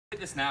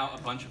this now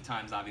a bunch of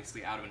times,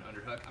 obviously, out of an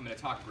underhook. I'm going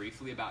to talk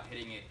briefly about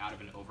hitting it out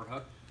of an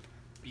overhook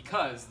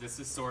because this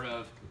is sort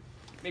of,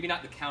 maybe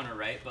not the counter,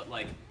 right? But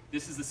like,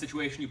 this is the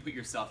situation you put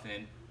yourself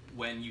in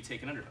when you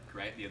take an underhook,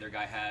 right? The other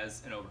guy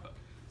has an overhook.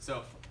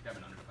 So, grab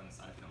an underhook on the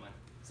side if you don't mind.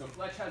 So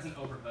Fletch has an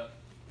overhook,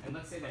 and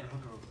let's say that,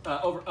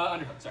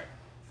 underhook, sorry.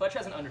 Fletch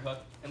has an underhook,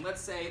 and let's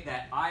say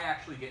that I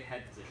actually get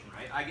head position,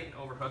 right? I get an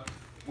overhook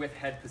with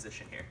head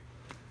position here,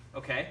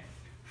 okay?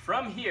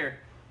 From here,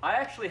 I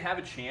actually have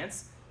a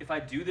chance, if I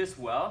do this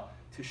well,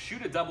 to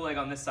shoot a double leg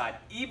on this side,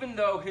 even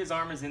though his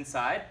arm is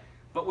inside,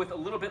 but with a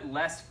little bit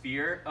less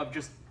fear of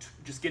just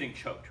getting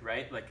choked,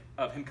 right? Like,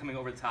 of him coming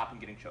over the top and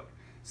getting choked.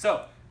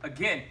 So,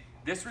 again,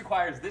 this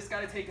requires this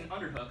guy to take an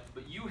underhook,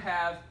 but you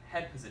have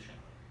head position.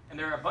 And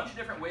there are a bunch of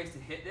different ways to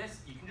hit this.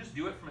 You can just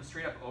do it from a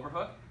straight up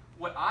overhook.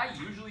 What I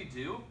usually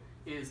do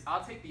is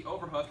I'll take the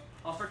overhook,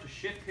 I'll start to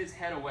shift his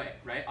head away,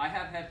 right? I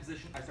have head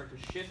position, I start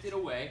to shift it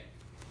away,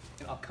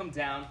 and I'll come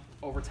down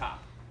over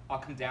top. I'll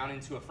come down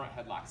into a front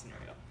headlock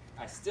scenario.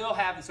 I still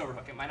have this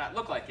overhook. It might not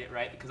look like it,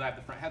 right? Because I have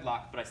the front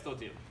headlock, but I still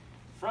do.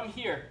 From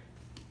here,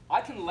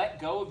 I can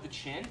let go of the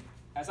chin.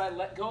 As I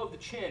let go of the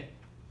chin,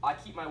 I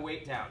keep my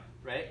weight down,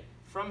 right?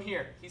 From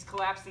here, he's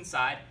collapsed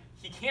inside.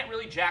 He can't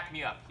really jack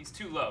me up. He's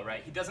too low,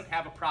 right? He doesn't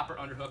have a proper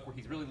underhook where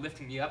he's really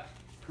lifting me up,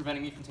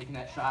 preventing me from taking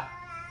that shot.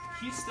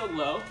 He's still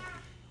low.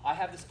 I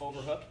have this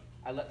overhook.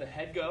 I let the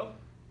head go.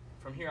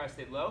 From here, I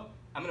stay low.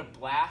 I'm gonna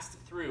blast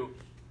through,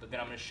 but then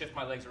I'm gonna shift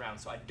my legs around.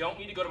 So I don't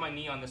need to go to my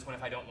knee on this one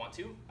if I don't want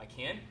to. I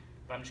can,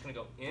 but I'm just gonna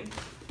go in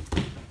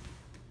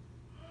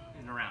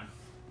and around,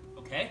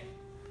 okay?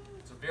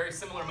 It's a very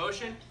similar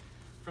motion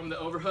from the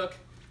overhook.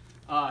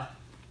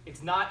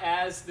 It's not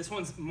as, this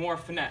one's more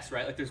finesse,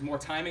 right? Like there's more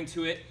timing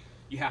to it.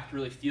 You have to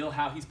really feel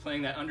how he's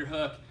playing that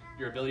underhook,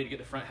 your ability to get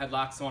the front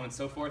headlock, so on and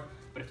so forth.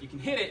 But if you can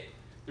hit it,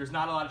 there's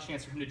not a lot of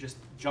chance for him to just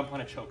jump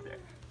on a choke there.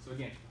 So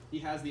again, he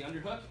has the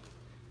underhook,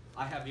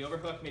 I have the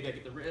overhook, maybe I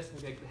get the wrist,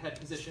 maybe I get the head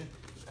position,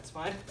 that's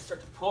fine. I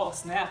start to pull,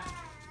 snap,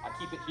 I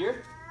keep it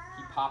here.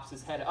 He pops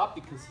his head up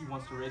because he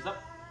wants to raise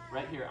up.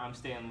 Right here, I'm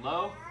staying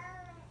low.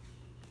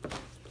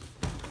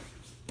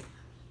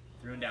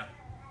 Through and down.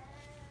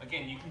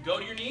 Again, you can go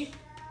to your knee,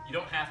 you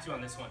don't have to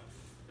on this one.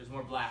 There's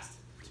more blast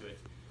to it.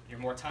 You're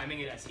more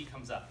timing it as he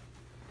comes up.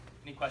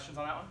 Any questions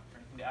on that one? Or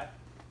anything to add?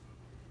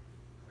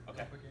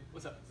 Okay.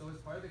 What's up? So is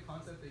part of the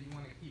concept that you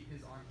want to keep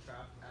his arm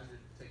trapped as you're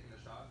taking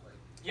the shot? Like.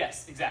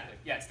 Yes, exactly.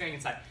 Yeah, it's staying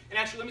inside. And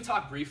actually, let me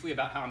talk briefly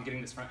about how I'm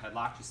getting this front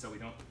headlock, just so we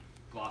don't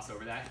gloss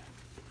over that.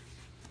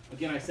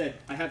 Again, I said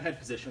I have head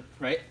position,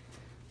 right?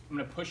 I'm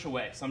going to push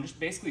away. So I'm just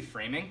basically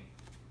framing.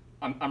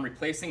 I'm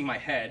replacing my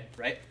head,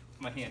 right,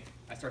 with my hand.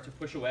 I start to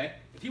push away.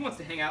 If he wants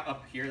to hang out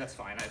up here, that's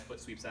fine. I have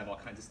foot sweeps. I have all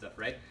kinds of stuff,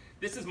 right?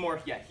 This is more,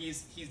 yeah,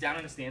 he's down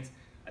in a stance.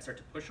 I start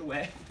to push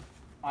away.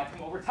 I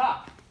come over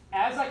top.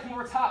 As I come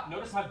over top,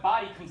 notice my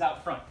body comes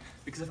out front.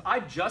 Because if I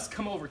just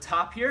come over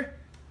top here,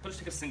 I'll just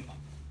take a single,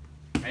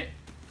 right?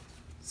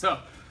 So,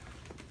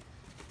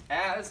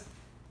 as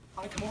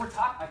I come over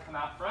top, I come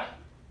out front.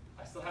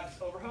 I still have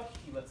this overhook.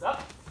 He lifts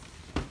up.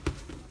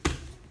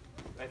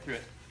 Right through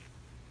it.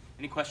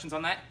 Any questions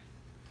on that?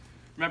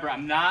 Remember,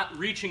 I'm not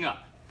reaching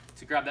up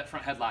to grab that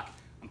front headlock.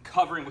 I'm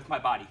covering with my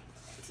body.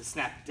 It's a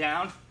snap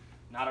down,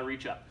 not a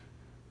reach up.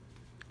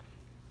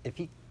 If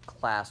he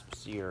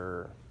clasps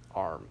your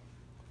arm,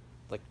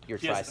 like your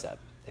tricep,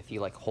 if he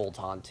like holds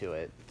on to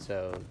it,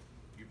 so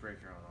you break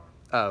your own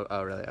arm.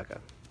 Oh, really? Okay.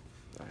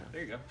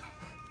 There you go.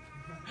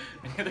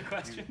 Any other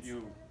questions?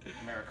 You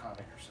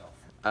Americana yourself.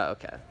 Oh,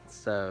 okay.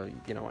 So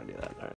you don't want to do that. All right.